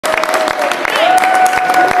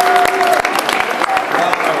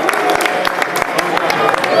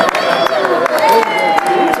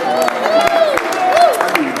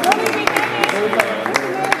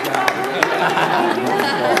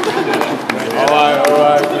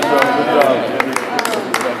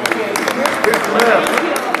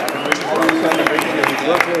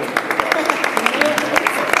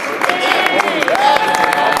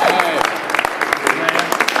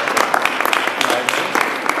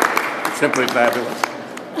Simply fabulous.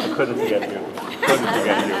 I couldn't forget you. Couldn't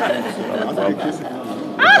forget you.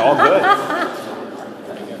 All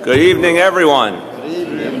good. Good evening, everyone. Good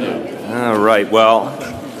evening. All right. Well,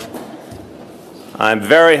 I'm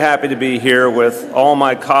very happy to be here with all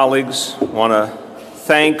my colleagues. I want to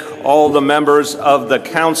thank all the members of the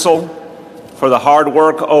Council for the hard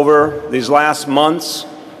work over these last months.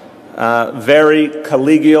 Very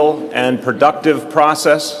collegial and productive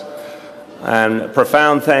process. And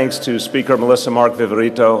profound thanks to Speaker Melissa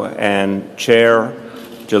Mark-Viverito and Chair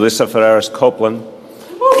Julissa Ferreras-Copeland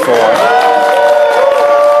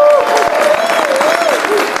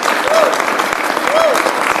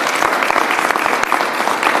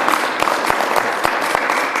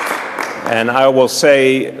And I will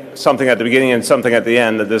say something at the beginning and something at the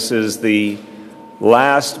end, that this is the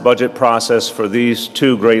last budget process for these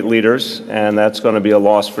two great leaders, and that's going to be a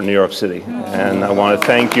loss for New York City. And I want to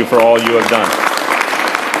thank you for all you have done.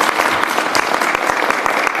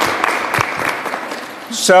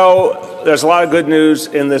 So there's a lot of good news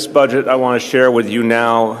in this budget I want to share with you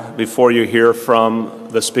now before you hear from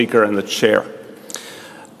the Speaker and the Chair.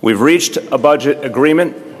 We've reached a budget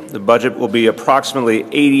agreement. The budget will be approximately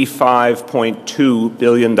 $85.2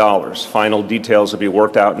 billion. Final details will be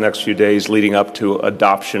worked out in the next few days leading up to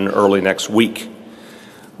adoption early next week.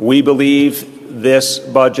 We believe this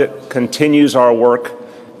budget continues our work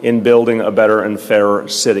in building a better and fairer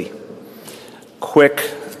city. Quick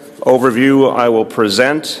overview I will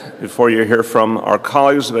present before you hear from our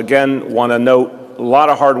colleagues. Again, want to note a lot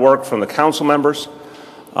of hard work from the Council members,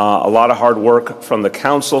 a lot of hard work from the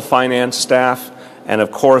Council finance staff, and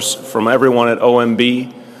of course, from everyone at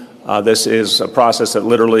OMB. This is a process that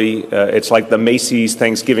literally, it's like the Macy's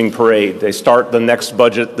Thanksgiving Parade. They start the next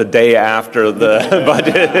budget the day after the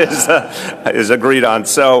budget is agreed on.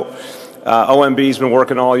 So OMB's been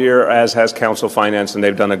working all year, as has Council Finance, and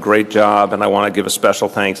they've done a great job. And I want to give a special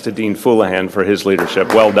thanks to Dean Foulahan for his leadership.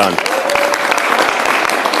 Well done.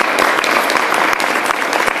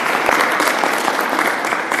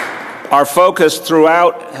 Our focus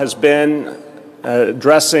throughout has been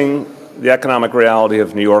addressing the economic reality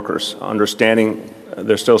of New Yorkers, understanding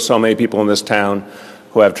there's still so many people in this town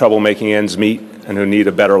who have trouble making ends meet and who need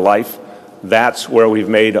a better life. That's where we've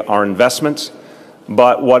made our investments.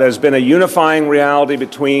 But what has been a unifying reality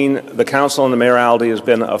between the Council and the mayoralty has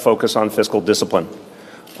been a focus on fiscal discipline.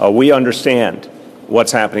 We understand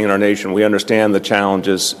what's happening in our nation. We understand the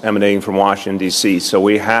challenges emanating from Washington, D.C., so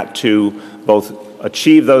we had to both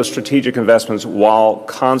achieve those strategic investments while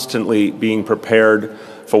constantly being prepared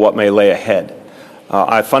for what may lay ahead.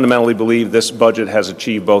 I fundamentally believe this budget has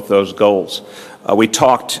achieved both those goals. We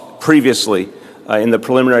talked previously in the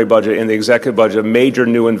preliminary budget, in the executive budget, major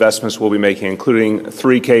new investments we'll be making, including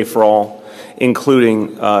 3K for all,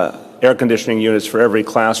 including air conditioning units for every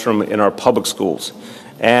classroom in our public schools,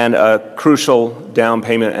 and a crucial down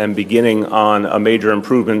payment and beginning on a major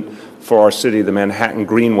improvement for our city, the Manhattan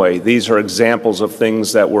Greenway. These are examples of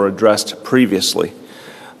things that were addressed previously.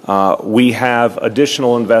 We have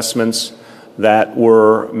additional investments that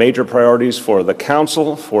were major priorities for the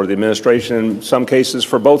Council, for the administration, in some cases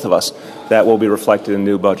for both of us, that will be reflected in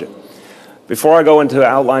the new budget. Before I go into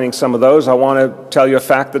outlining some of those, I want to tell you a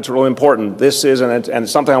fact that's really important. This is, and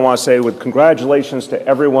it's something I want to say with congratulations to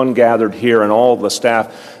everyone gathered here and all the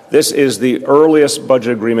staff. This is the earliest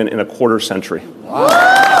budget agreement in a quarter century.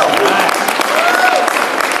 Wow.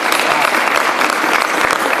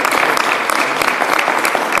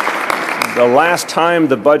 The last time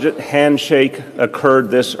the budget handshake occurred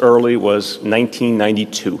this early was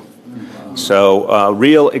 1992. So a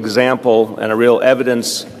real example and a real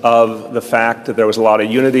evidence of the fact that there was a lot of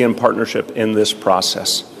unity and partnership in this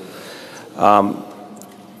process.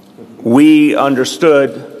 We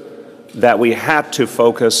understood that we had to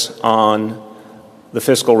focus on the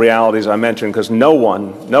fiscal realities I mentioned, because no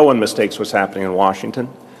one mistakes what's happening in Washington.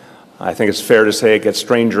 I think it's fair to say it gets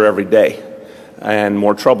stranger every day and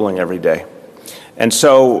more troubling every day. And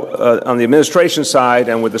so on the administration side,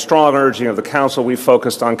 and with the strong urging of the Council, we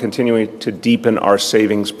focused on continuing to deepen our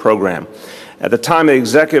savings program. At the time of the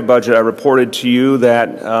executive budget, I reported to you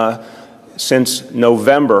that since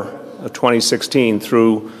November of 2016,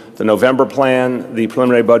 through the November plan, the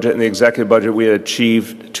preliminary budget, and the executive budget, we had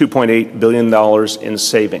achieved $2.8 billion in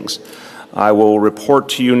savings. I will report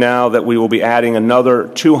to you now that we will be adding another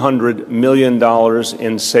 $200 million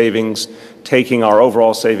in savings, taking our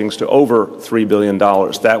overall savings to over $3 billion.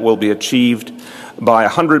 That will be achieved by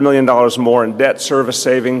 $100 million more in debt service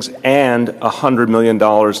savings and $100 million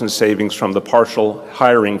in savings from the partial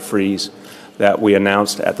hiring freeze that we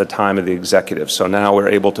announced at the time of the executive. So now we're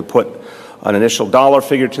able to put an initial dollar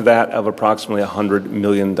figure to that of approximately $100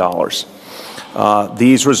 million.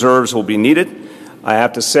 These reserves will be needed. I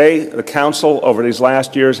have to say the Council over these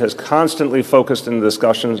last years has constantly focused in the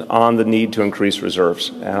discussions on the need to increase reserves.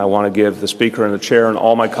 And I want to give the Speaker and the Chair and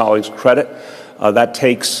all my colleagues credit. That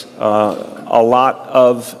takes a lot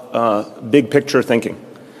of big picture thinking.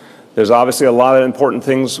 There's obviously a lot of important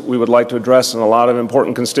things we would like to address and a lot of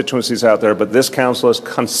important constituencies out there, but this Council has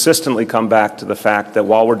consistently come back to the fact that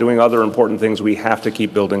while we're doing other important things, we have to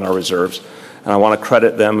keep building our reserves. And I want to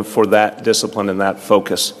credit them for that discipline and that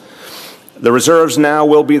focus. The reserves now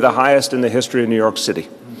will be the highest in the history of New York City.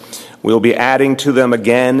 We'll be adding to them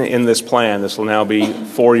again in this plan. This will now be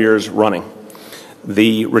 4 years running.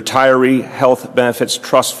 The Retiree Health Benefits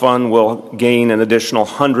Trust Fund will gain an additional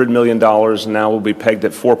 $100 million and now will be pegged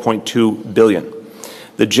at $4.2 billion.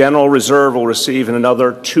 The General Reserve will receive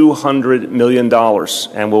another $200 million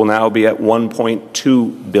and will now be at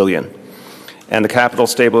 $1.2 billion. And the Capital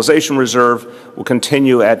Stabilization Reserve will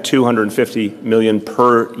continue at $250 million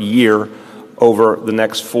per year over the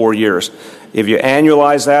next 4 years. If you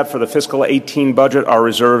annualize that for the fiscal 18 budget, our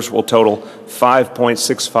reserves will total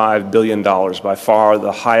 $5.65 billion, by far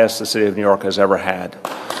the highest the City of New York has ever had.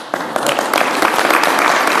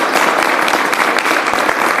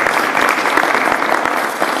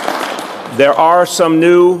 There are some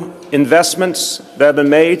new investments that have been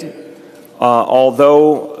made.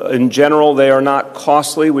 Although in general they are not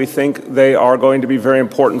costly, we think they are going to be very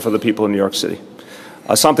important for the people in New York City.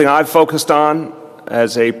 Something I've focused on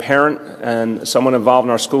as a parent and someone involved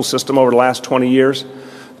in our school system over the last 20 years has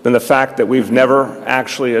been the fact that we've never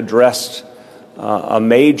actually addressed a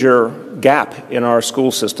major gap in our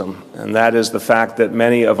school system, and that is the fact that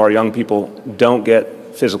many of our young people don't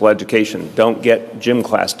get physical education, don't get gym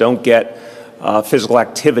class, don't get physical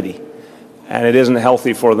activity. And it isn't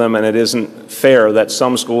healthy for them, and it isn't fair that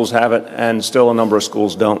some schools have it and still a number of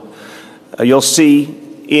schools don't. You'll see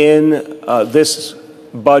in this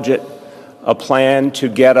budget a plan to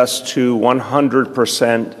get us to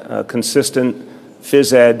 100% consistent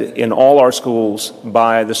phys ed in all our schools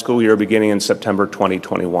by the school year beginning in September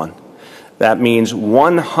 2021. That means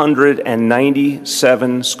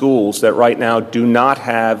 197 schools that right now do not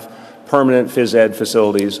have permanent phys ed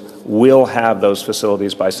facilities will have those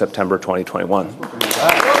facilities by September 2021.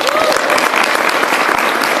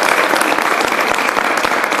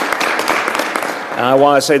 And I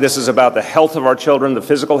want to say this is about the health of our children, the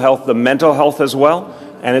physical health, the mental health as well,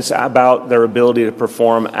 and it's about their ability to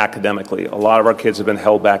perform academically. A lot of our kids have been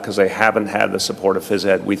held back because they haven't had the support of phys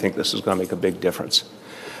ed. We think this is going to make a big difference.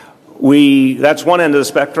 That's one end of the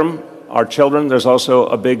spectrum, our children. There's also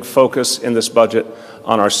a big focus in this budget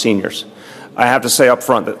on our seniors. I have to say up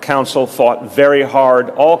front that Council fought very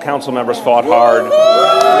hard. All Council members fought hard.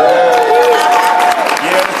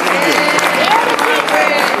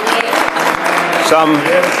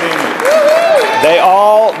 They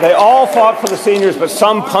all fought for the seniors, but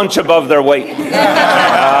some punch above their weight.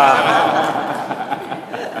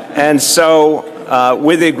 And so,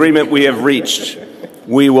 with the agreement we have reached,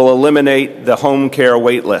 we will eliminate the home care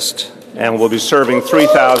wait list, and we'll be serving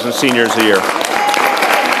 3,000 seniors a year.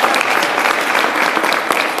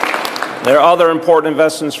 There are other important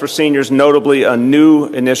investments for seniors, notably a new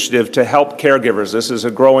initiative to help caregivers. This is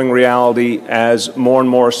a growing reality as more and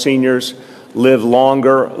more seniors live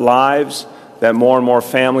longer lives, that more and more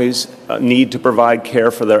families need to provide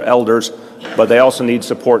care for their elders, but they also need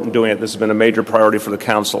support in doing it. This has been a major priority for the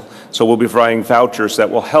Council. So we'll be providing vouchers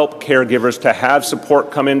that will help caregivers to have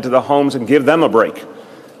support come into the homes and give them a break,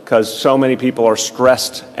 because so many people are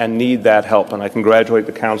stressed and need that help, and I congratulate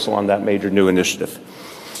the Council on that major new initiative.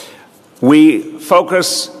 We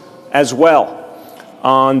focus as well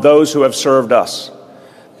on those who have served us,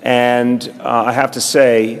 and I have to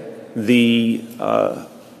say the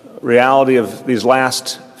reality of these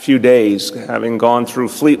last few days, having gone through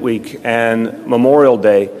Fleet Week and Memorial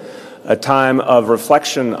Day, a time of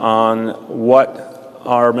reflection on what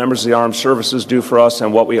our members of the armed services do for us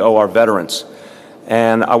and what we owe our veterans.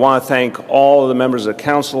 And I want to thank all of the members of the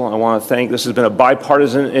Council. I want to thank, this has been a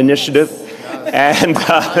bipartisan initiative, and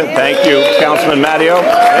thank you, Councilman Matteo.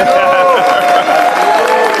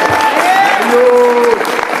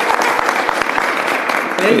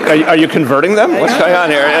 Are you converting them? What's going on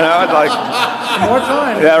here? You know, like, more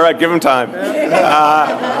time. Yeah, right. Give them time.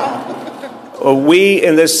 We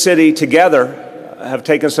in this city together have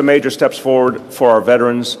taken some major steps forward for our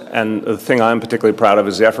veterans, and the thing I'm particularly proud of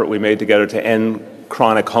is the effort we made together to end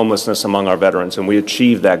chronic homelessness among our veterans, and we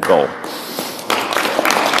achieved that goal.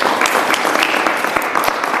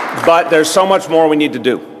 But there's so much more we need to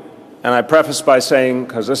do. and I preface by saying,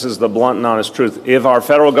 because this is the blunt and honest truth, if our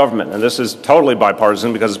federal government, and this is totally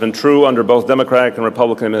bipartisan because it's been true under both Democratic and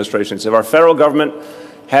Republican administrations, if our federal government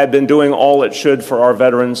had been doing all it should for our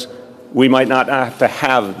veterans, we might not have to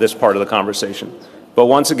have this part of the conversation. But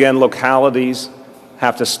once again, localities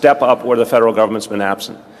have to step up where the federal government's been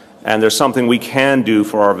absent. And there's something we can do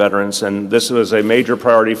for our veterans, and this was a major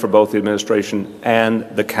priority for both the administration and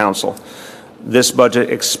the council. This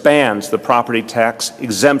budget expands the property tax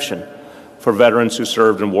exemption for veterans who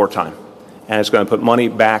served in wartime, and it's going to put money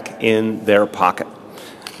back in their pocket.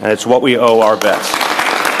 And it's what we owe our vets.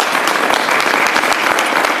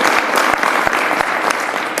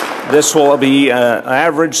 This will be an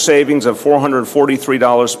average savings of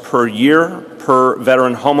 $443 per year per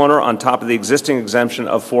veteran homeowner on top of the existing exemption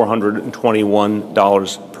of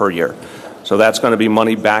 $421 per year. So that's going to be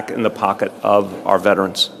money back in the pocket of our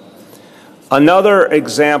veterans. Another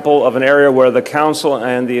example of an area where the council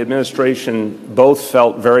and the administration both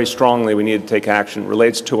felt very strongly we needed to take action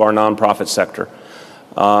relates to our nonprofit sector.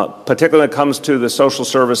 Particularly when it comes to the social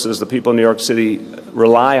services the people in New York City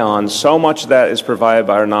rely on, so much of that is provided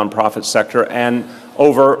by our nonprofit sector, and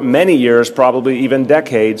over many years, probably even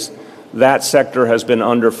decades, that sector has been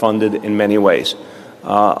underfunded in many ways.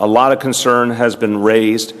 A lot of concern has been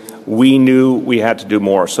raised. We knew we had to do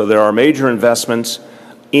more. So there are major investments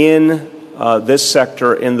in this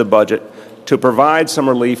sector in the budget to provide some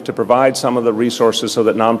relief, to provide some of the resources so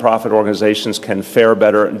that nonprofit organizations can fare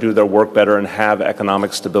better and do their work better and have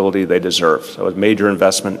economic stability they deserve. So a major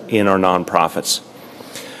investment in our nonprofits.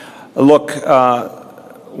 Look,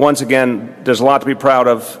 once again, there's a lot to be proud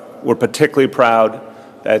of. We're particularly proud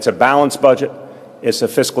that it's a balanced budget, it's a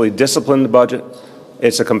fiscally disciplined budget,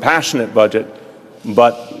 it's a compassionate budget,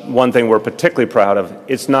 but one thing we're particularly proud of,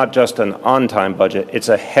 it's not just an on-time budget, it's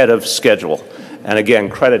ahead of schedule. And again,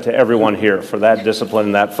 credit to everyone here for that discipline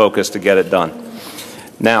and that focus to get it done.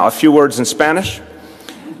 Now, a few words in Spanish.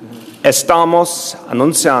 Estamos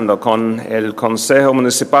anunciando con el Consejo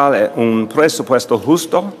Municipal un presupuesto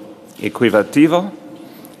justo, equitativo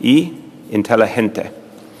y inteligente.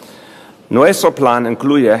 Nuestro plan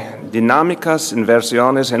incluye dinámicas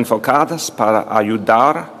inversiones enfocadas para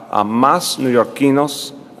ayudar a más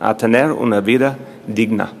neoyorquinos a tener una vida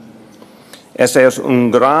digna. Este es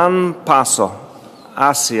un gran paso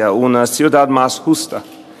hacia una ciudad más justa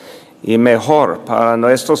y mejor para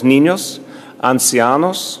nuestros niños,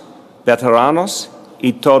 ancianos, veteranos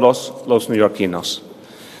y todos los neoyorquinos.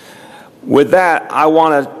 With that, I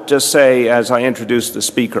want to just say, as I introduce the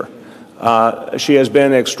speaker, she has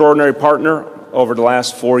been an extraordinary partner over the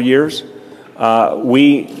last 4 years.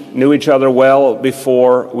 We knew each other well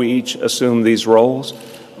before we each assumed these roles.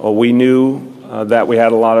 We knew that we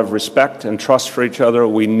had a lot of respect and trust for each other.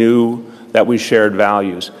 We knew that we shared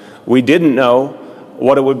values. We didn't know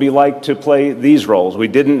what it would be like to play these roles. We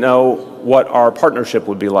didn't know what our partnership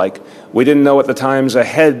would be like. We didn't know what the times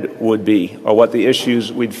ahead would be or what the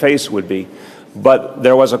issues we'd face would be. But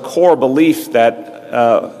there was a core belief that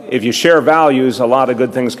if you share values, a lot of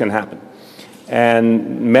good things can happen.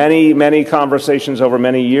 And many, many conversations over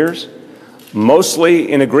many years, mostly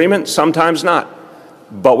in agreement, sometimes not.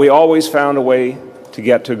 But we always found a way to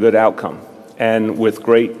get to a good outcome, and with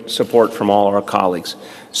great support from all our colleagues.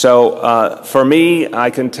 So for me,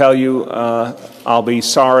 I can tell you I'll be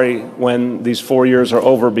sorry when these 4 years are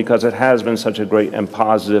over, because it has been such a great and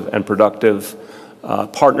positive and productive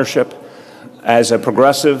partnership. As a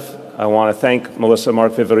progressive, I want to thank Melissa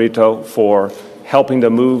Mark-Viverito for helping to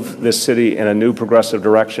move this city in a new progressive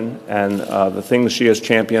direction, and the things she has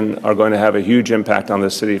championed are going to have a huge impact on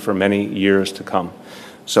this city for many years to come.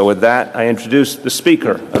 So with that, I introduce the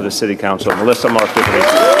Speaker of the City Council, Melissa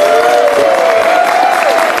Mark-Viverito.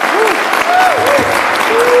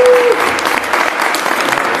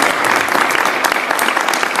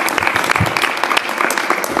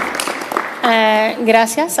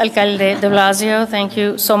 Gracias, Alcalde de Blasio. Thank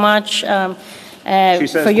you so much. She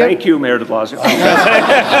says, thank you, Mayor de Blasio.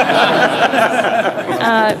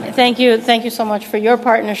 Thank you so much for your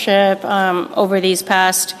partnership over these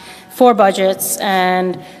past 4 budgets,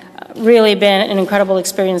 and really been an incredible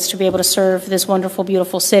experience to be able to serve this wonderful,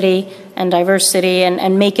 beautiful city and diverse city,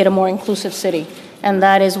 and make it a more inclusive city. And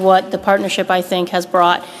that is what the partnership, I think, has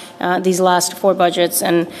brought these last 4 budgets,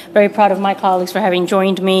 and very proud of my colleagues for having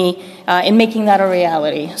joined me in making that a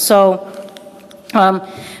reality. So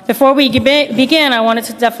before we begin, I wanted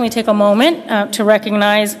to definitely take a moment to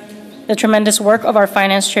recognize the tremendous work of our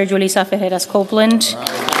Finance Chair Julissa Ferreras-Copeland.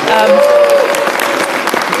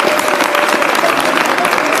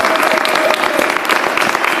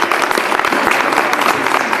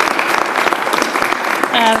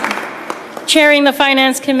 Chairing the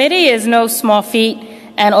Finance Committee is no small feat,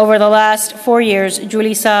 and over the last 4 years,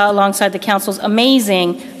 Julissa, alongside the Council's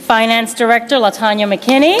amazing Finance Director, LaTanya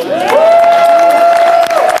McKinney,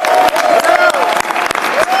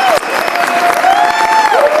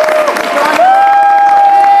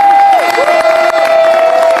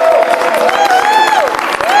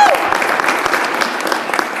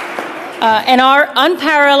 and our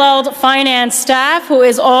unparalleled finance staff, who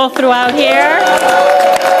is all throughout here,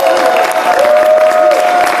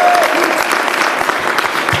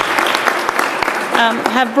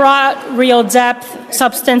 have brought real depth,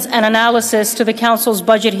 substance, and analysis to the Council's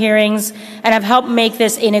budget hearings and have helped make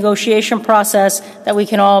this a negotiation process that we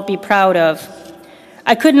can all be proud of.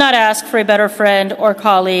 I could not ask for a better friend or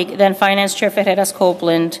colleague than Finance Chair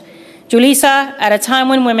Ferreras-Copeland. Julissa, at a time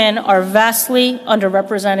when women are vastly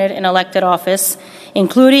underrepresented in elected office,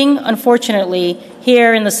 including, unfortunately,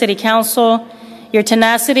 here in the City Council, your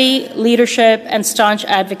tenacity, leadership, and staunch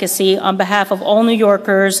advocacy on behalf of all New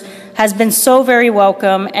Yorkers has been so very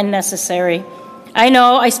welcome and necessary. I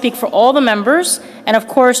know I speak for all the members and, of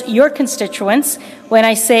course, your constituents when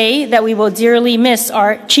I say that we will dearly miss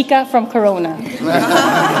our chica from Corona.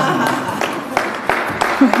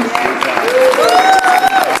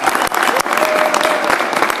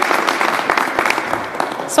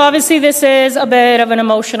 So obviously this is a bit of an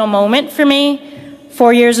emotional moment for me.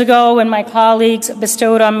 4 years ago, when my colleagues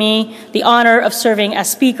bestowed on me the honor of serving as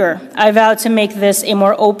Speaker, I vowed to make this a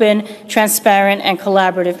more open, transparent, and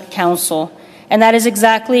collaborative council. And that is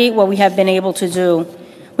exactly what we have been able to do.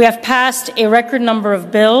 We have passed a record number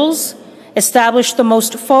of bills, established the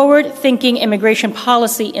most forward-thinking immigration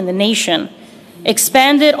policy in the nation,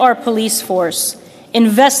 expanded our police force,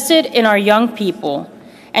 invested in our young people,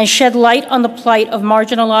 and shed light on the plight of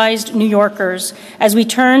marginalized New Yorkers as we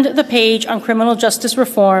turned the page on criminal justice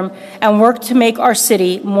reform and worked to make our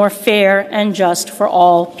city more fair and just for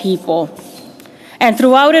all people. And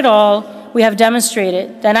throughout it all, we have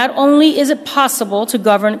demonstrated that not only is it possible to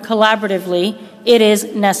govern collaboratively, it is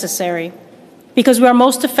necessary. Because we are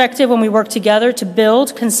most effective when we work together to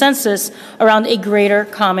build consensus around a greater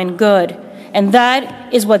common good. And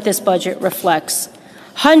that is what this budget reflects.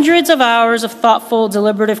 Hundreds of hours of thoughtful,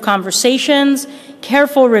 deliberative conversations,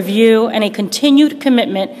 careful review, and a continued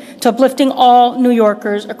commitment to uplifting all New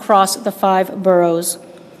Yorkers across the 5 boroughs.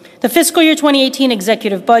 The Fiscal Year 2018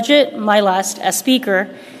 Executive Budget, my last as Speaker,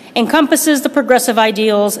 encompasses the progressive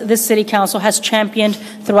ideals this City Council has championed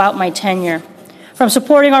throughout my tenure. From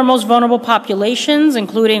supporting our most vulnerable populations,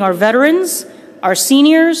 including our veterans, our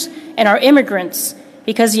seniors, and our immigrants,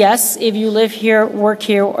 because yes, if you live here, work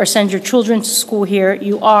here, or send your children to school here,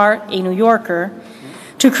 you are a New Yorker,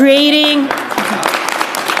 to creating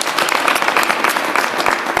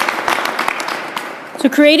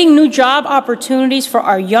new job opportunities for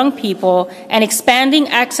our young people and expanding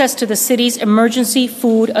access to the city's emergency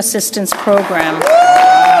food assistance program.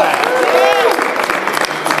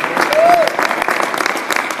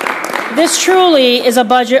 This truly is a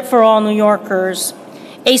budget for all New Yorkers,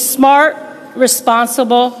 a smart,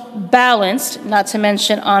 responsible, balanced, not to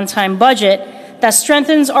mention on-time budget that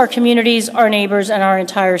strengthens our communities, our neighbors, and our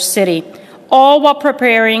entire city, all while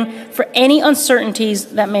preparing for any uncertainties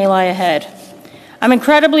that may lie ahead. I'm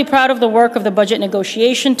incredibly proud of the work of the budget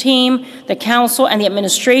negotiation team, the council, and the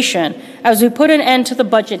administration as we put an end to the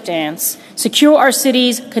budget dance, secure our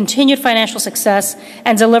city's continued financial success,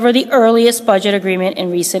 and deliver the earliest budget agreement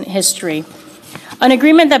in recent history. An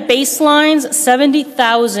agreement that baselines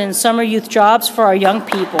 70,000 summer youth jobs for our young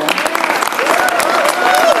people.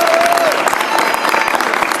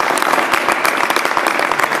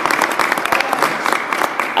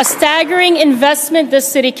 A staggering investment this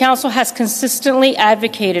City Council has consistently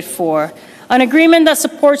advocated for. An agreement that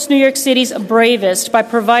supports New York City's bravest by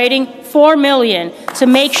providing $4 million to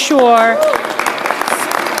make sure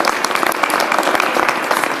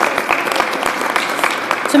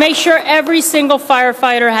every single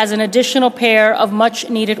firefighter has an additional pair of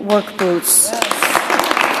much-needed work boots.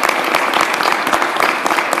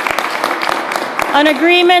 An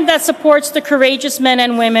agreement that supports the courageous men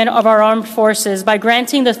and women of our armed forces by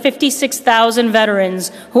granting the 56,000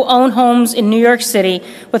 veterans who own homes in New York City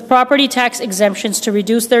with property tax exemptions to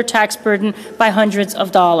reduce their tax burden by hundreds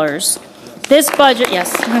of dollars. This budget,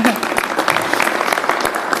 yes.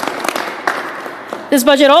 This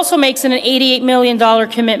budget also makes an $88 million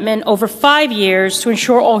commitment over 5 years to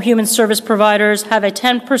ensure all human service providers have a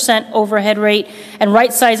 10% overhead rate and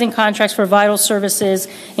right-sizing contracts for vital services,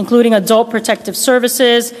 including adult protective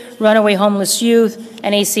services, runaway homeless youth,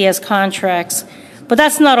 and ACS contracts. But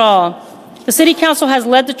that's not all. The City Council has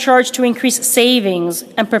led the charge to increase savings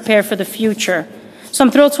and prepare for the future. So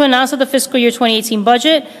I'm thrilled to announce that the fiscal year 2018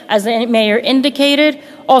 budget, as the mayor indicated,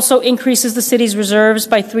 also increases the city's reserves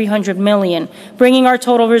by $300 million, bringing our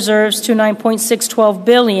total reserves to $9.612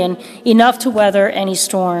 billion, enough to weather any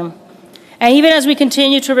storm. And even as we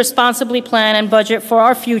continue to responsibly plan and budget for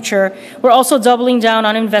our future, we're also doubling down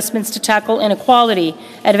on investments to tackle inequality,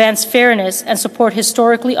 advance fairness, and support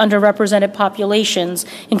historically underrepresented populations,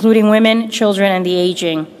 including women, children, and the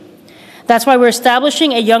aging. That's why we're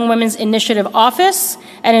establishing a Young Women's Initiative office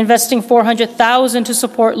and investing $400,000 to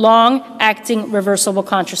support long-acting reversible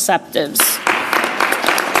contraceptives.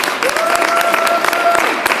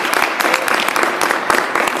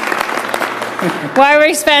 Why we're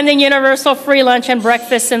expanding universal free lunch and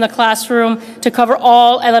breakfast in the classroom to cover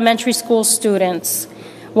all elementary school students.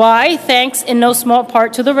 Why? Thanks in no small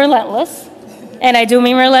part to the relentless, and I do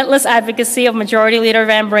mean relentless, advocacy of Majority Leader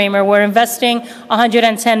Van Bramer. We're investing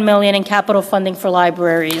 $110 million in capital funding for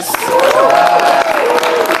libraries. Don't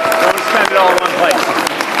spend it all in one place.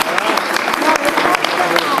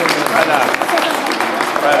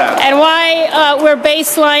 And why we're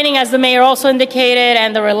baselining, as the mayor also indicated,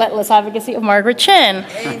 and the relentless advocacy of Margaret Chin,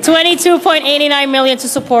 $22.89 million to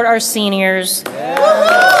support our seniors.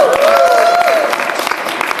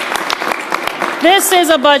 This is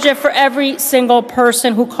a budget for every single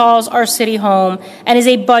person who calls our city home, and is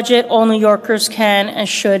a budget all New Yorkers can and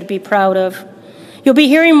should be proud of. You'll be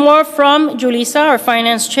hearing more from Julissa, our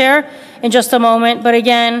finance chair, in just a moment, but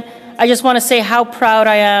again, I just want to say how proud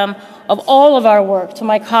I am of all of our work, to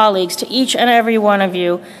my colleagues, to each and every one of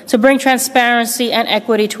you, to bring transparency and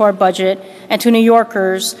equity to our budget, and to New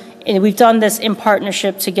Yorkers. We've done this in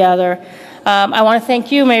partnership together. I want to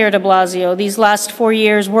thank you, Mayor de Blasio. These last 4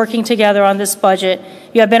 years working together on this budget,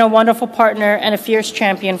 you have been a wonderful partner and a fierce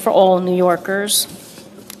champion for all New Yorkers.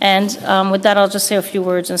 And with that, I'll just say a few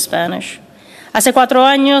words in Spanish. Hace 4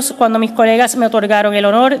 años, cuando mis colegas me otorgaron el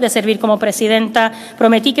honor de servir como presidenta,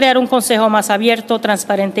 prometí crear un consejo más abierto,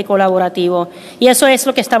 transparente y colaborativo. Y eso es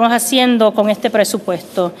lo que estamos haciendo con este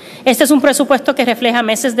presupuesto. Este es un presupuesto que refleja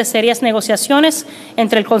meses de serias negociaciones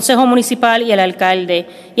entre el Consejo Municipal y el alcalde.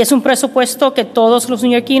 Y es un presupuesto que todos los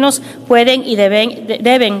neoyorquinos pueden y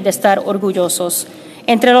deben de estar orgullosos.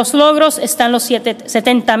 Entre los logros están los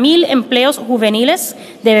 70,000 empleos juveniles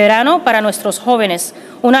de verano para nuestros jóvenes,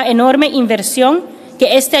 una enorme inversión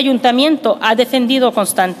que este ayuntamiento ha defendido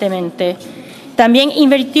constantemente. También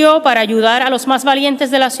invirtió para ayudar a los más valientes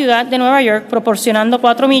de la ciudad de Nueva York, proporcionando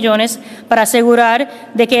 $4 millones para asegurar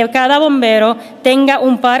de que cada bombero tenga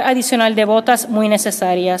un par adicional de botas muy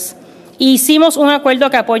necesarias. Y hicimos un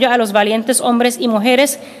acuerdo que apoya a los valientes hombres y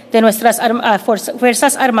mujeres de nuestras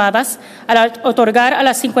Fuerzas Armadas al otorgar a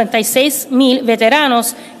las 56,000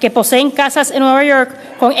 veteranos que poseen casas en Nueva York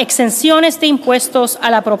con exenciones de impuestos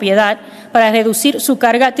a la propiedad para reducir su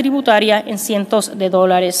carga tributaria en cientos de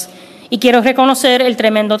dólares. Y quiero reconocer el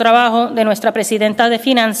tremendo trabajo de nuestra presidenta de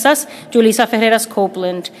Finanzas, Julissa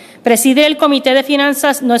Ferreras-Copeland. Presidir el Comité de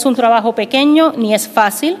Finanzas no es un trabajo pequeño ni es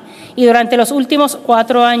fácil, y durante los últimos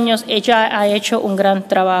 4 años ella ha hecho un gran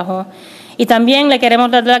trabajo. Y también le queremos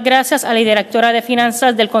dar las gracias a la directora de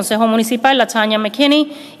Finanzas del Consejo Municipal, Latanya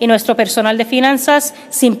McKinney, y nuestro personal de finanzas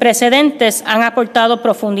sin precedentes han aportado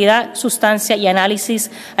profundidad, sustancia y análisis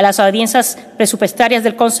a las audiencias presupuestarias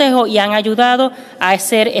del Consejo y han ayudado a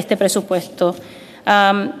hacer este presupuesto.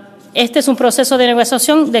 Este es un proceso de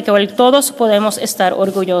negociación de que todos podemos estar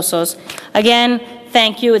orgullosos. Again,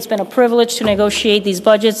 thank you. It's been a privilege to negotiate these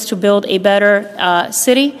budgets to build a better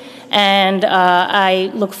city. And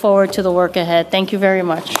I look forward to the work ahead. Thank you very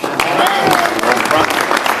much.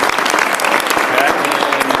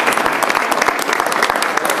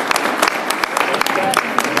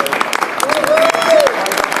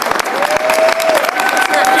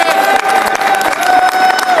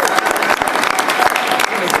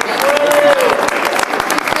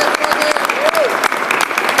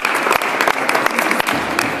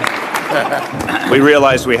 We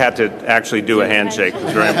realized we had to actually do a handshake.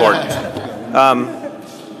 It's very important.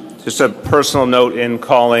 Just a personal note in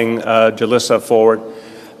calling Julissa forward.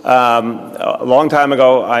 A long time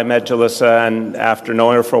ago, I met Julissa, and after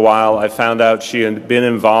knowing her for a while, I found out she had been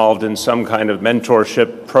involved in some kind of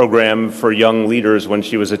mentorship program for young leaders when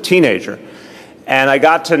she was a teenager. And I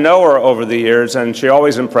got to know her over the years, and she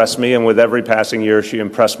always impressed me, and with every passing year, she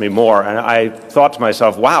impressed me more. And I thought to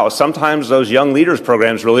myself, wow, sometimes those young leaders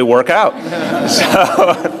programs really work out.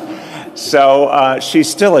 So she's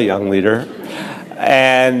still a young leader.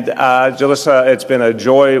 And Julissa, it's been a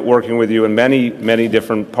joy working with you in many, many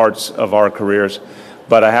different parts of our careers.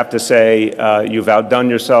 But I have to say, you've outdone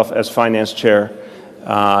yourself as finance chair.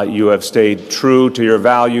 You have stayed true to your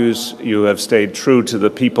values. You have stayed true to the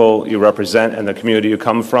people you represent and the community you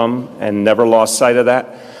come from, and never lost sight of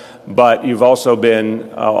that. But you've also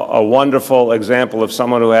been a wonderful example of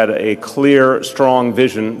someone who had a clear, strong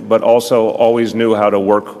vision, but also always knew how to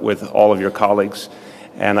work with all of your colleagues.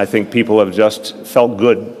 And I think people have just felt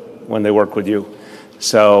good when they work with you.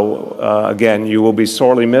 So, again, you will be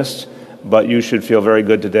sorely missed, but you should feel very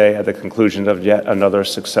good today at the conclusion of yet another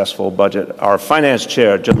successful budget. Our Finance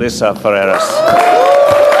Chair, Julissa Ferreras.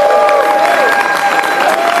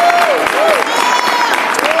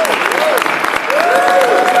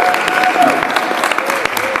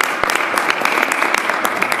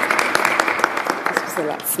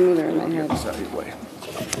 Smoother in my head.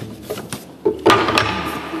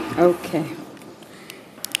 Okay.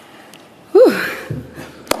 Whew.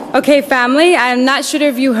 Okay, family, I'm not sure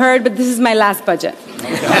if you heard, but this is my last budget.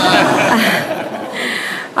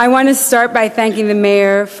 I want to start by thanking the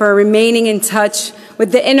mayor for remaining in touch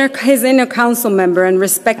with his inner council member and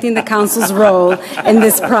respecting the council's role in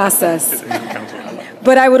this process.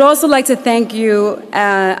 But I would also like to thank you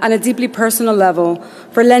on a deeply personal level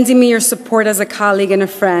for lending me your support as a colleague and a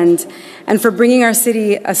friend, and for bringing our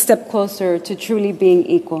city a step closer to truly being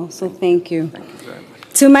equal. So thank you. Thank you very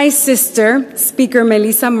much. To my sister, Speaker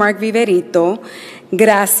Melissa Mark-Viverito,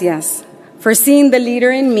 gracias for seeing the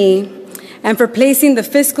leader in me and for placing the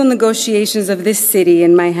fiscal negotiations of this city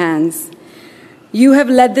in my hands. You have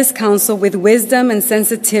led this council with wisdom and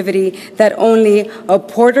sensitivity that only a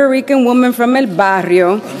Puerto Rican woman from El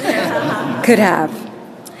Barrio could have.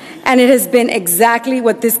 And it has been exactly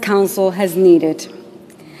what this council has needed.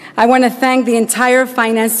 I want to thank the entire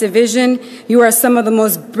finance division. You are some of the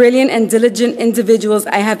most brilliant and diligent individuals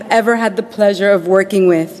I have ever had the pleasure of working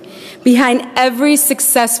with. Behind every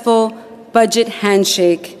successful budget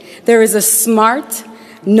handshake, there is a smart,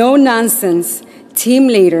 no-nonsense team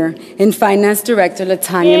leader in Finance Director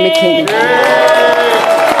Latanya McKinney.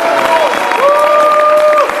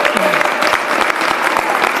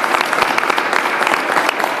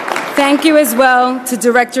 Thank you as well to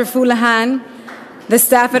Director Fulahan, the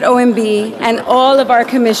staff at OMB, and all of our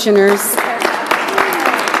commissioners.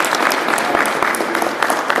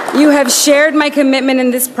 You have shared my commitment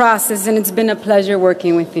in this process, and it's been a pleasure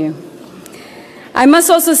working with you. I must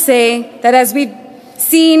also say that as we've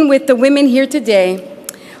seen with the women here today,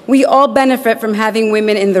 we all benefit from having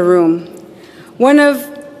women in the room. One of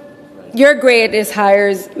your greatest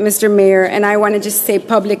hires, Mr. Mayor, and I want to just say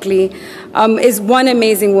publicly, is one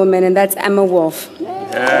amazing woman, and that's Emma Wolf. We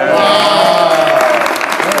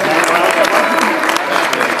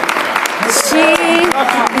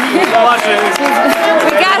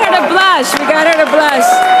got her to blush. We got her to blush.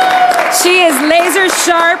 She is laser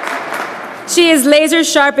sharp. She is laser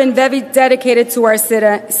sharp and very dedicated to our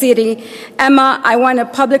city. Emma, I want to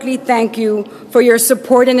publicly thank you for your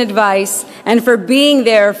support and advice and for being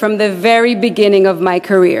there from the very beginning of my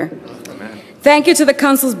career. Thank you to the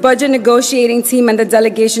Council's budget negotiating team and the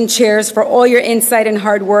delegation chairs for all your insight and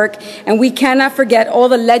hard work. And we cannot forget all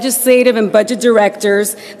the legislative and budget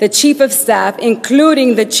directors, the Chief of Staff,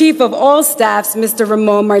 including the Chief of all Staffs, Mr.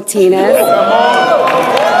 Ramon Martinez.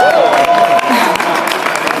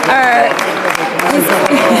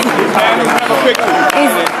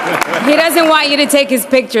 He doesn't want you to take his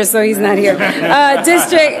picture, so he's not here.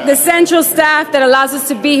 The central staff that allows us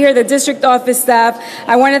to be here, the district office staff.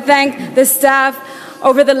 I want to thank the staff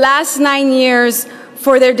over the last 9 years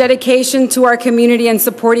for their dedication to our community and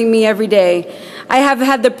supporting me every day. I have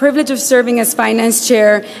had the privilege of serving as finance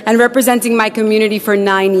chair and representing my community for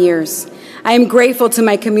 9 years. I am grateful to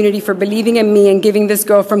my community for believing in me and giving this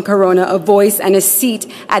girl from Corona a voice and a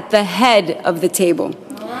seat at the head of the table.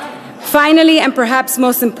 Finally, and perhaps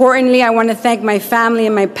most importantly, I want to thank my family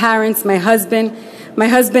and my parents, my husband. My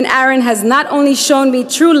husband, Aaron, has not only shown me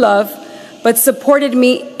true love, but supported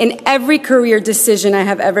me in every career decision I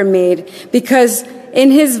have ever made, because in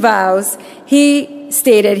his vows, he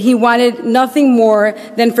stated he wanted nothing more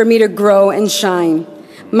than for me to grow and shine.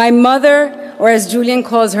 My mother, or as Julian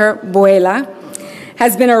calls her, Buela,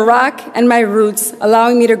 has been a rock and my roots,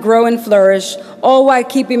 allowing me to grow and flourish, all while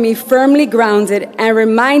keeping me firmly grounded and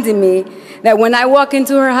reminding me that when I walk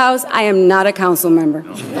into her house, I am not a council member.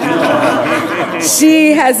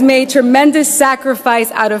 She has made tremendous sacrifice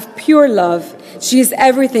out of pure love. She is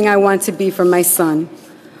everything I want to be for my son.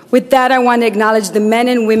 With that, I want to acknowledge the men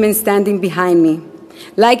and women standing behind me.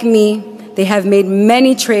 Like me, they have made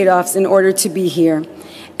many trade-offs in order to be here.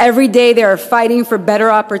 Every day they are fighting for better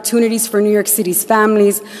opportunities for New York City's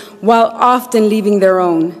families while often leaving their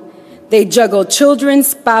own. They juggle children,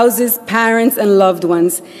 spouses, parents, and loved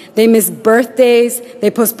ones. They miss birthdays,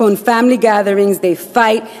 they postpone family gatherings, they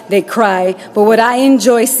fight, they cry. But what I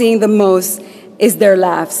enjoy seeing the most is their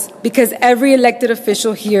laughs, because every elected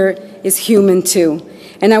official here is human too.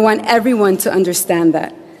 And I want everyone to understand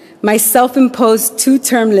that. My self-imposed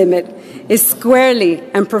 2-term limit is squarely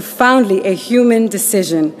and profoundly a human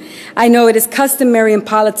decision. I know it is customary in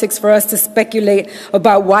politics for us to speculate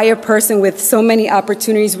about why a person with so many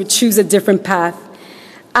opportunities would choose a different path.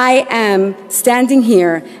 I am standing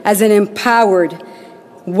here as an empowered,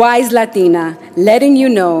 wise Latina, letting you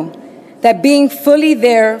know that being fully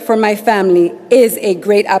there for my family is a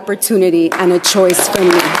great opportunity and a choice for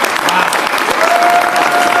me.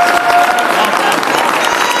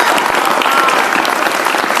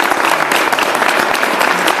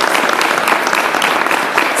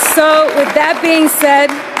 So with that being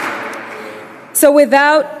said, so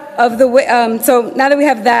now that we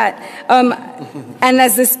have that, and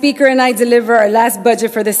as the Speaker and I deliver our last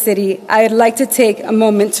budget for the city, I'd like to take a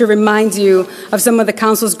moment to remind you of some of the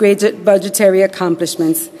Council's great budgetary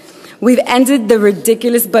accomplishments. We've ended the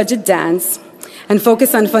ridiculous budget dance and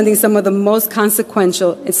focused on funding some of the most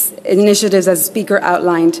consequential initiatives, as the Speaker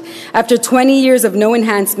outlined. After 20 years of no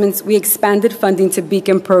enhancements, we expanded funding to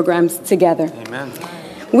beacon programs together. Amen.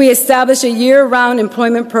 We established a year-round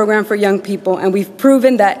employment program for young people, and we've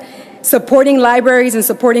proven that supporting libraries and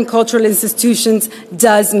supporting cultural institutions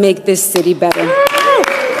does make this city better.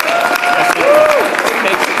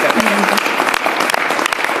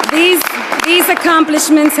 These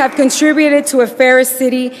accomplishments have contributed to a fairer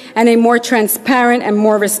city and a more transparent and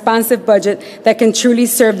more responsive budget that can truly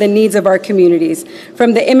serve the needs of our communities,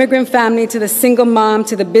 from the immigrant family to the single mom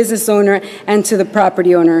to the business owner and to the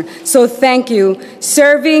property owner. So thank you.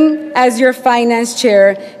 Serving as your finance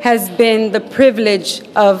chair has been the privilege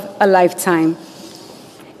of a lifetime.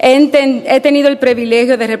 He tenido el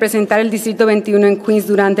privilegio de representar el Distrito 21 en Queens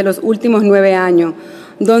durante los últimos 9 años,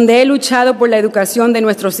 donde he luchado por la educación de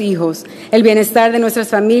nuestros hijos, el bienestar de nuestras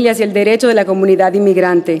familias y el derecho de la comunidad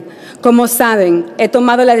inmigrante. Como saben, he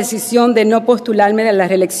tomado la decisión de no postularme a la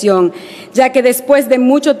reelección, ya que después de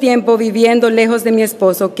mucho tiempo viviendo lejos de mi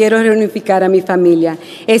esposo, quiero reunificar a mi familia.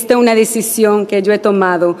 Esta es una decisión que yo he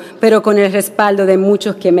tomado, pero con el respaldo de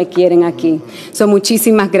muchos que me quieren aquí. So,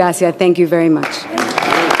 muchísimas gracias. Thank you very much.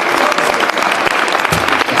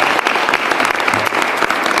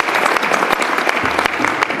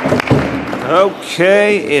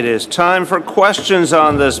 Okay, it is time for questions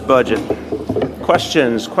on this budget.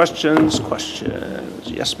 Questions.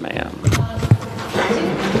 Yes, ma'am. I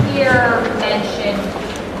didn't hear mention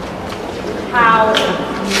how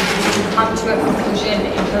you come to a conclusion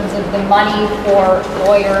in terms of the money for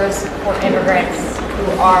lawyers for immigrants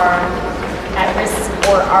who are at risk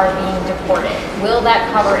or are being deported. Will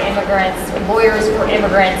that cover lawyers for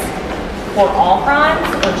immigrants for all crimes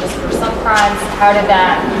or just for some crimes? How did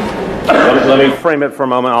that? Let me frame it for a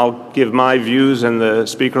moment. I'll give my views and the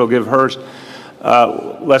Speaker will give hers.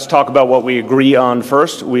 Let's talk about what we agree on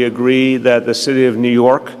first. We agree that the City of New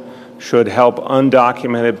York should help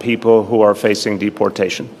undocumented people who are facing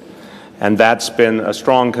deportation. And that's been a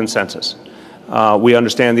strong consensus. We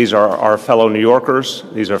understand these are our fellow New Yorkers.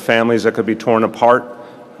 These are families that could be torn apart.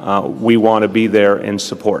 We want to be there in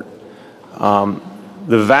support. The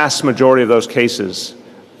vast majority of those cases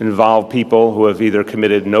involve people who have either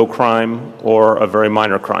committed no crime or a very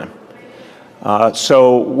minor crime.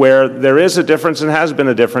 So where there is a difference and has been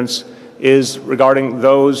a difference is regarding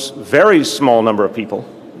those very small number of people,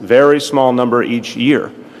 very small number each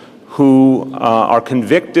year, who are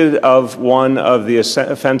convicted of one of the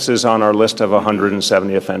offenses on our list of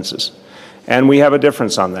 170 offenses. And we have a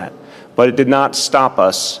difference on that. But it did not stop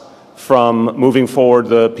us from moving forward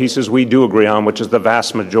the pieces we do agree on, which is the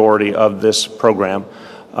vast majority of this program,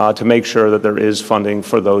 to make sure that there is funding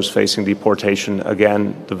for those facing deportation,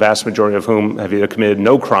 again, the vast majority of whom have either committed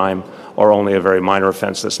no crime or only a very minor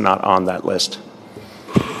offense that's not on that list.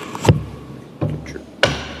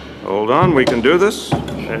 Hold on, we can do this.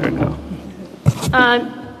 There we go.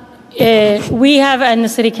 We have, in the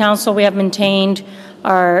City Council, we have maintained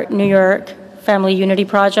our New York Family Unity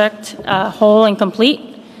Project whole and complete.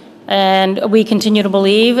 And we continue to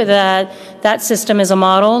believe that that system is a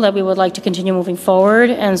model that we would like to continue moving forward.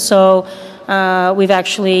 And so we've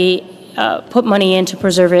actually put money in to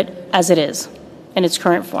preserve it as it is in its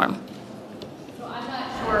current form. So I'm not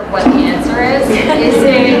sure what the answer is. Is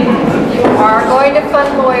it you are going to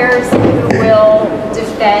fund lawyers who will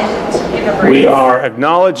defend immigrants? We are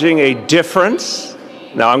acknowledging a difference.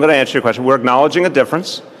 Now I'm going to answer your question. We're acknowledging a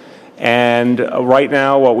difference. And right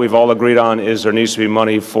now, what we've all agreed on is there needs to be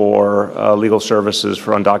money for legal services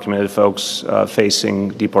for undocumented folks facing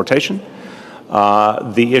deportation.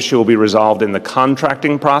 The issue will be resolved in the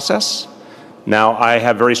contracting process. Now, I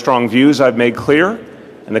have very strong views I've made clear,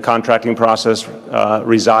 and the contracting process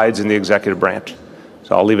resides in the executive branch.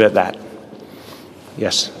 So I'll leave it at that.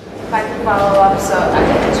 Yes? If I can follow up, so I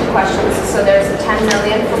think 2 questions. So there's $10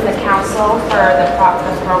 million from the council for the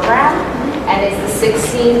program, and is the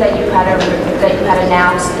 16 that you had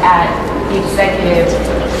announced at the executive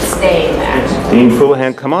staying there? Dean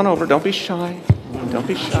Houlihan, come on over. Don't be shy. Don't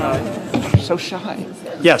be shy. You're so shy.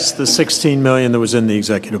 Yes, the $16 million that was in the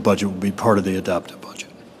executive budget will be part of the adopted budget.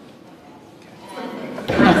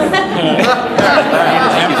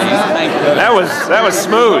 That was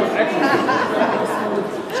smooth.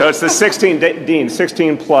 So it's the 16, Dean,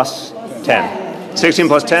 16 plus 10. 16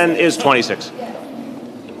 plus 10 is 26.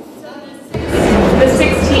 The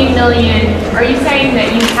 16 million, are you saying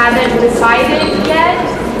that you haven't decided yet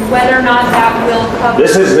whether or not that will cover?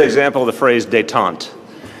 This is an example of the phrase détente.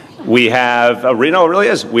 We have, no, it really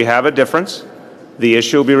is. We have a difference. The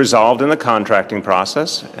issue will be resolved in the contracting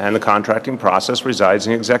process, and the contracting process resides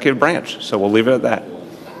in the executive branch. So we'll leave it at that.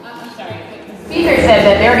 Speaker said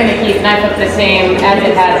that they're going to keep NIFIP the same as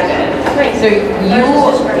it has been. So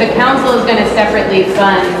the council is going to separately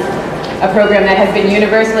fund a program that has been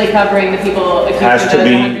universally covering the people accused Has of to those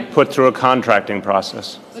be 100. put through a contracting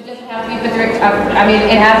process. But does it have to be put through? I mean,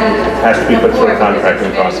 it hasn't. Has to be put through a before because contracting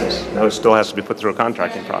it's been- process. No, it still has to be put through a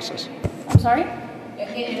contracting process. I'm sorry? It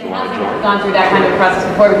hasn't gone through that kind of process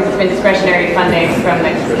before because it's been discretionary funding from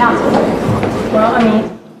the council. Well, I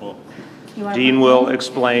mean, Dean will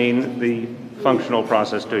explain the functional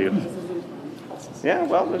process to you. Yeah,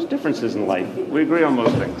 well, there's differences in life. We agree on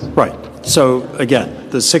most things. Right. So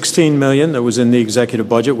again, the $16 million that was in the executive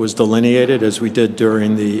budget was delineated as we said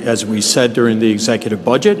during the executive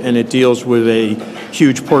budget, and it deals with a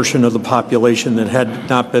huge portion of the population that had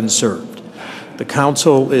not been served. The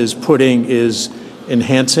council is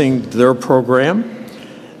enhancing their program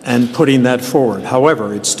and putting that forward.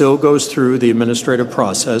 However, it still goes through the administrative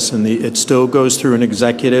process, and it still goes through an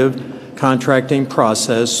executive contracting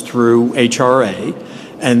process through HRA,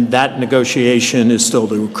 and that negotiation is still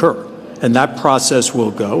to occur. And that process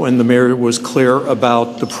will go, and the mayor was clear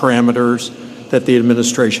about the parameters that the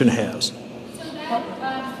administration has.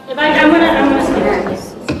 I'm gonna speak to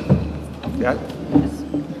this. Yeah.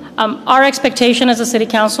 Our expectation as a city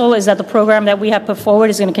council is that the program that we have put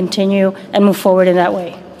forward is going to continue and move forward in that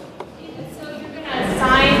way. So you're going to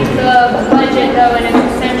assign the budget though, and it's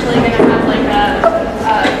essentially going to have like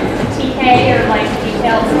a TK or like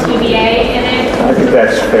detailed TBA in it. I think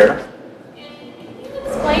that's fair. Can you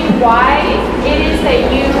explain why it is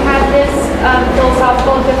that you have this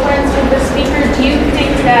philosophical difference with the speaker? Do you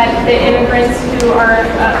think that the immigrants who are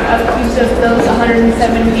accused of those 170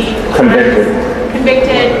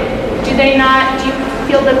 convicted, do you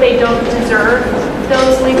feel that they don't deserve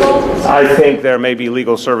those legal? I think there may be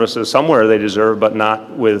legal services somewhere they deserve, but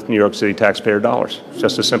not with New York City taxpayer dollars. It's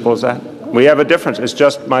just as simple as that. We have a difference. It's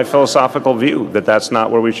just my philosophical view that that's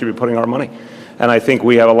not where we should be putting our money. And I think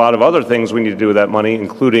we have a lot of other things we need to do with that money,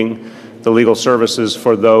 including the legal services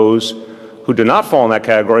for those who do not fall in that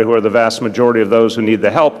category, who are the vast majority of those who need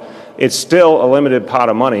the help. It's still a limited pot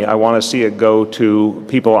of money. I want to see it go to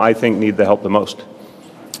people I think need the help the most.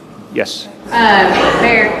 Yes.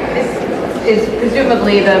 Mayor, this is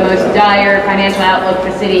presumably the most dire financial outlook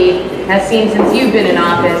the city has seen since you've been in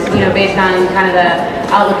office, based on kind of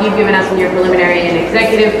the outlook you've given us in your preliminary and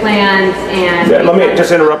executive plans. And let me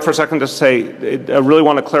just interrupt for a second to say, I really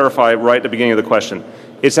want to clarify right at the beginning of the question.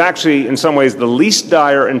 It's actually, in some ways, the least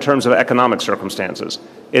dire in terms of economic circumstances.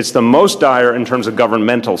 It's the most dire in terms of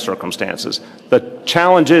governmental circumstances. The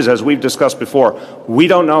challenge is, as we've discussed before, we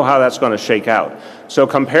don't know how that's going to shake out. So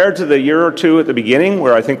compared to the year or two at the beginning,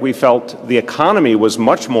 where I think we felt the economy was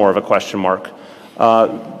much more of a question mark,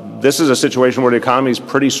 this is a situation where the economy is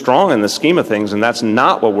pretty strong in the scheme of things, and that's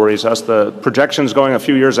not what worries us. The projections going a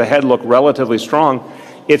few years ahead look relatively strong.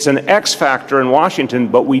 It's an X factor in Washington,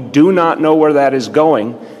 but we do not know where that is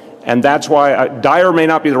going. And that's why dire may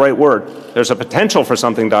not be the right word. There's a potential for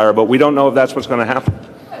something dire, but we don't know if that's what's going to happen.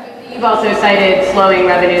 You've also cited slowing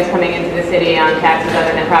revenues coming into the city on taxes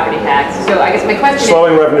other than property tax. So I guess my question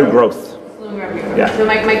slowing revenue growth. Slowing revenue growth. Yeah. So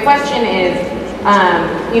my question is,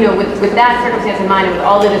 with that circumstance in mind and with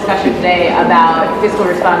all the discussion today about fiscal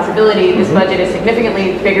responsibility, this budget is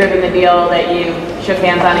significantly bigger than the deal that you shook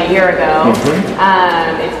hands on a year ago.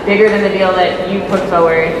 It's bigger than the deal that you put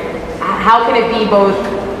forward. How can it be both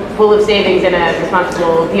full of savings and a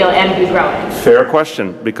responsible deal and be growing? Fair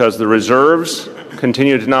question, because the reserves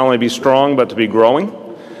continue to not only be strong, but to be growing.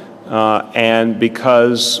 And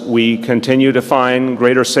because we continue to find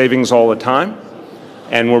greater savings all the time,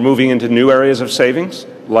 and we're moving into new areas of savings,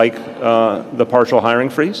 like the partial hiring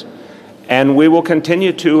freeze, and we will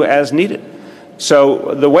continue to as needed.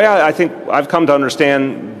 So the way I think I've come to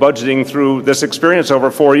understand budgeting through this experience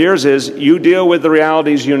over 4 years is you deal with the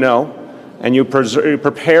realities you know, and you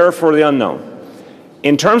prepare for the unknown.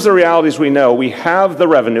 In terms of the realities we know, we have the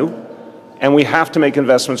revenue, and we have to make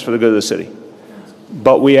investments for the good of the city.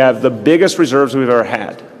 But we have the biggest reserves we've ever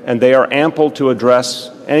had, and they are ample to address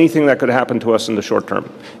anything that could happen to us in the short term.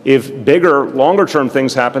 If bigger, longer-term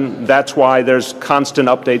things happen, that's why there's constant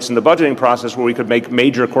updates in the budgeting process where we could make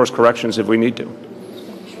major course corrections if we need to.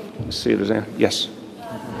 Let's see if there's any. Yes?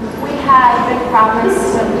 We had been promised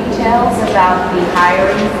some details about the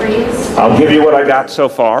hiring freeze. I'll give you what I got so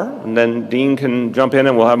far, and then Dean can jump in,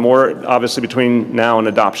 and we'll have more, obviously, between now and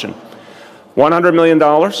adoption. $100 million.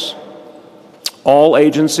 All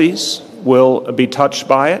agencies will be touched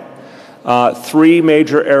by it. Three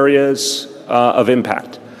major areas of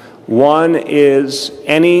impact. One is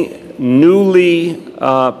any newly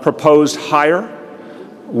proposed hire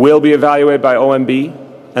will be evaluated by OMB,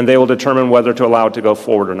 and they will determine whether to allow it to go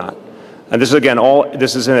forward or not. And this is, again,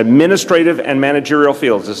 this is in administrative and managerial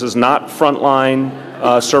fields. This is not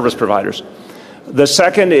frontline service providers. The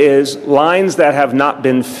second is lines that have not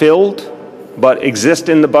been filled but exist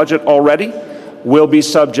in the budget already will be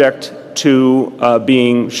subject to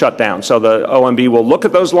being shut down. So the OMB will look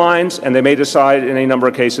at those lines, and they may decide in a number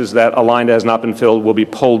of cases that a line that has not been filled will be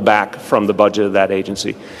pulled back from the budget of that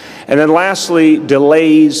agency. And then lastly,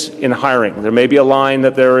 delays in hiring. There may be a line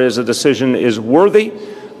that there is a decision is worthy,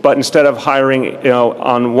 but instead of hiring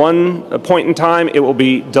on one point in time, it will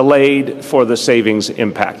be delayed for the savings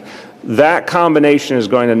impact. That combination is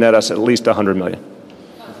going to net us at least $100 million.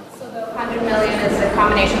 So the $100 million is a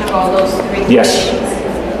combination of all those three things? Yes.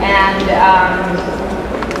 And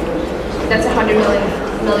that's $100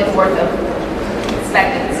 million worth of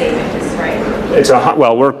expected savings, right?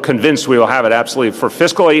 Well, we're convinced we will have it absolutely for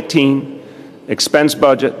fiscal 18 expense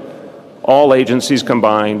budget, all agencies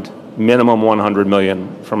combined, minimum $100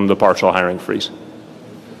 million from the partial hiring freeze.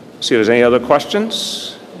 See if there's any other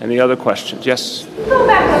questions. Any other questions? Yes. Go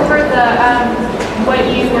back over the what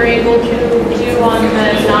you were able to do on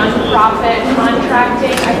the nonprofit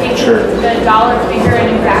contracting. I think sure. The dollar figure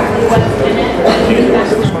and exactly what's in it.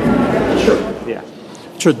 Sure. Yeah.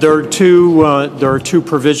 Sure. There are two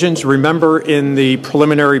provisions. Remember, in the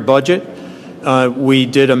preliminary budget, we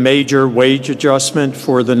did a major wage adjustment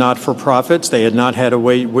for the not-for-profits. They had not had a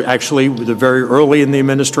wage. Actually, very early in the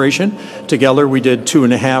administration, together we did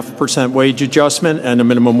 2.5% wage adjustment and a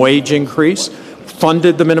minimum wage increase.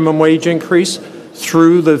 Funded the minimum wage increase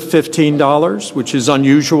through the $15, which is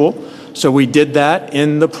unusual. So we did that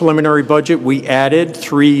in the preliminary budget. We added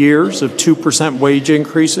 3 years of 2% wage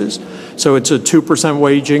increases. So it's a 2%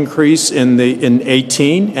 wage increase in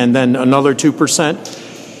 18, and then another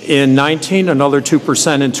 2% in 19, another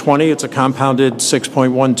 2% in 20. It's a compounded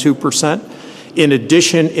 6.12%. In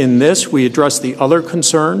addition, in this, we address the other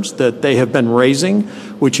concerns that they have been raising,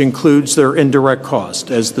 which includes their indirect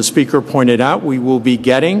cost. As the Speaker pointed out, we will be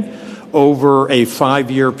getting over a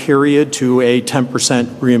 5-year period to a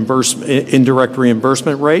 10% indirect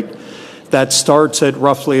reimbursement rate. That starts at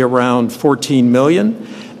roughly around $14 million,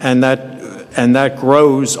 and that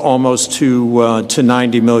grows almost to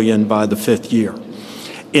 $90 million by the 5th year.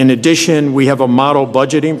 In addition, we have a model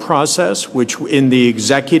budgeting process, which in the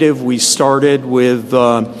executive we started with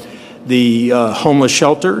the homeless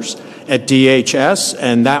shelters at DHS,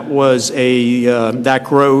 and that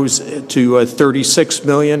grows to a $36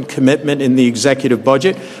 million commitment in the executive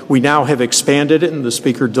budget. We now have expanded it, and the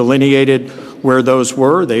Speaker delineated where those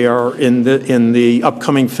were. They are in the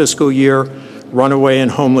upcoming fiscal year: runaway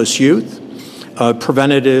and homeless youth,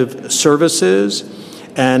 preventative services,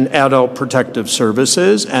 and adult protective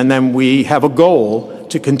services. And then we have a goal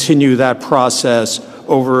to continue that process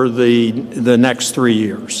over the next 3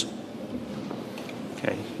 years.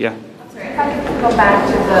 Okay. Yeah. If I could go back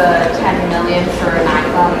to the $10 million for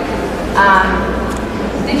NICA,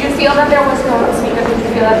 did you feel that there was going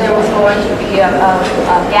to be a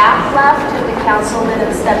gap left? Did the council then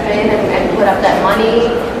step in and put up that money?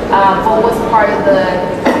 What was part of the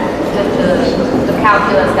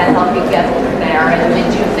calculus that helped you get there? And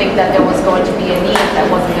did you think that there was going to be a need that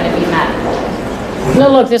wasn't going to be met? No,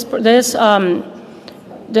 look,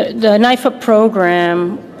 the NIFA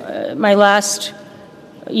program, my last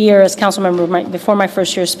year as council member, before my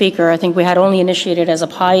first year as Speaker, I think we had only initiated as a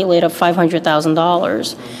pilot of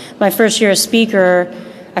 $500,000. My first year as Speaker,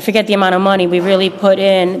 I forget the amount of money, we really put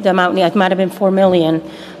in the amount, it might have been $4 million.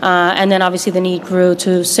 And then obviously the need grew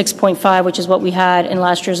to 6.5, which is what we had in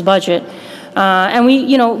last year's budget. And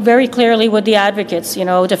we, very clearly with the advocates,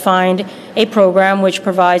 defined a program which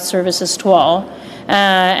provides services to all.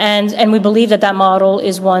 And we believe that that model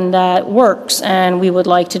is one that works, and we would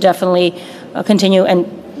like to definitely continue.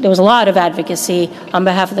 And there was a lot of advocacy on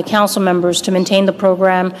behalf of the council members to maintain the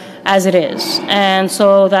program as it is. And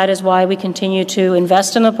so that is why we continue to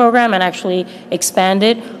invest in the program and actually expand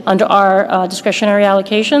it under our discretionary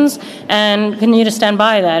allocations and continue to stand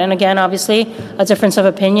by that. And again, obviously, a difference of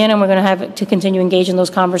opinion, and we're going to have to continue to engage in those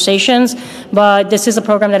conversations. But this is a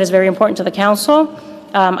program that is very important to the council.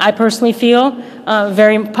 I personally feel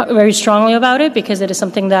very strongly about it because it is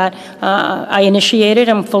something that I initiated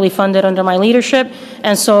and fully funded under my leadership,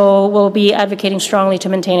 and so we'll be advocating strongly to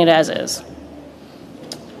maintain it as is.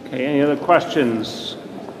 Okay, any other questions?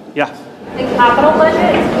 Yeah. The capital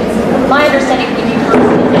budget, it's my understanding when you first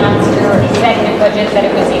announced your executive budget that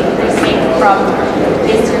it was increasing from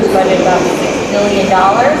this year's budget about $6 million.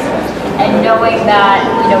 And knowing that,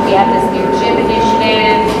 we have this new gym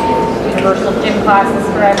initiative, universal gym classes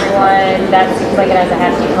for everyone, that seems like it has a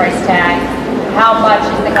hefty price tag. How much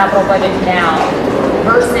is the capital budget now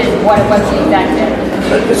versus what it was the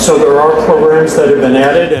executive? So there are programs that have been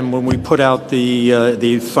added, and when we put out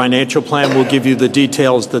the financial plan, we'll give you the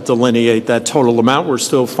details that delineate that total amount. We're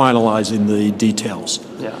still finalizing the details.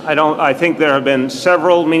 Yeah, I think there have been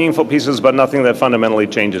several meaningful pieces, but nothing that fundamentally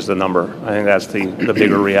changes the number. I think that's the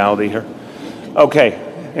bigger reality here. Okay,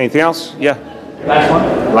 anything else? Yeah. Last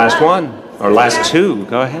one? Last one, or last two,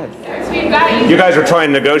 go ahead. So you've got You guys are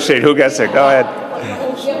trying to negotiate who gets it, go ahead.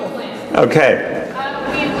 Okay.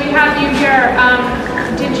 we have you here.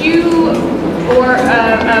 Did you or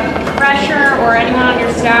pressure or anyone on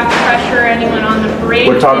your staff pressure anyone on the parade?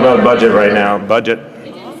 We're talking about budget right now, budget.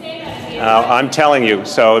 I'm telling you,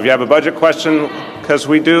 so if you have a budget question, because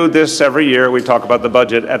we do this every year, we talk about the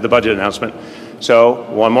budget at the budget announcement. So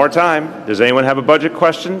one more time, does anyone have a budget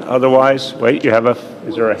question? Otherwise, wait,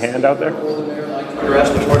 is there a hand out there?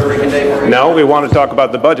 No, we want to talk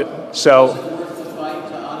about the budget. So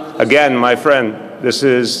again, my friend, this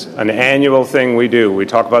is an annual thing we do. We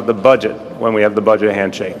talk about the budget when we have the budget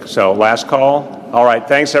handshake. So last call. All right,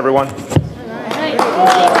 thanks everyone. All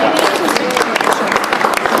right.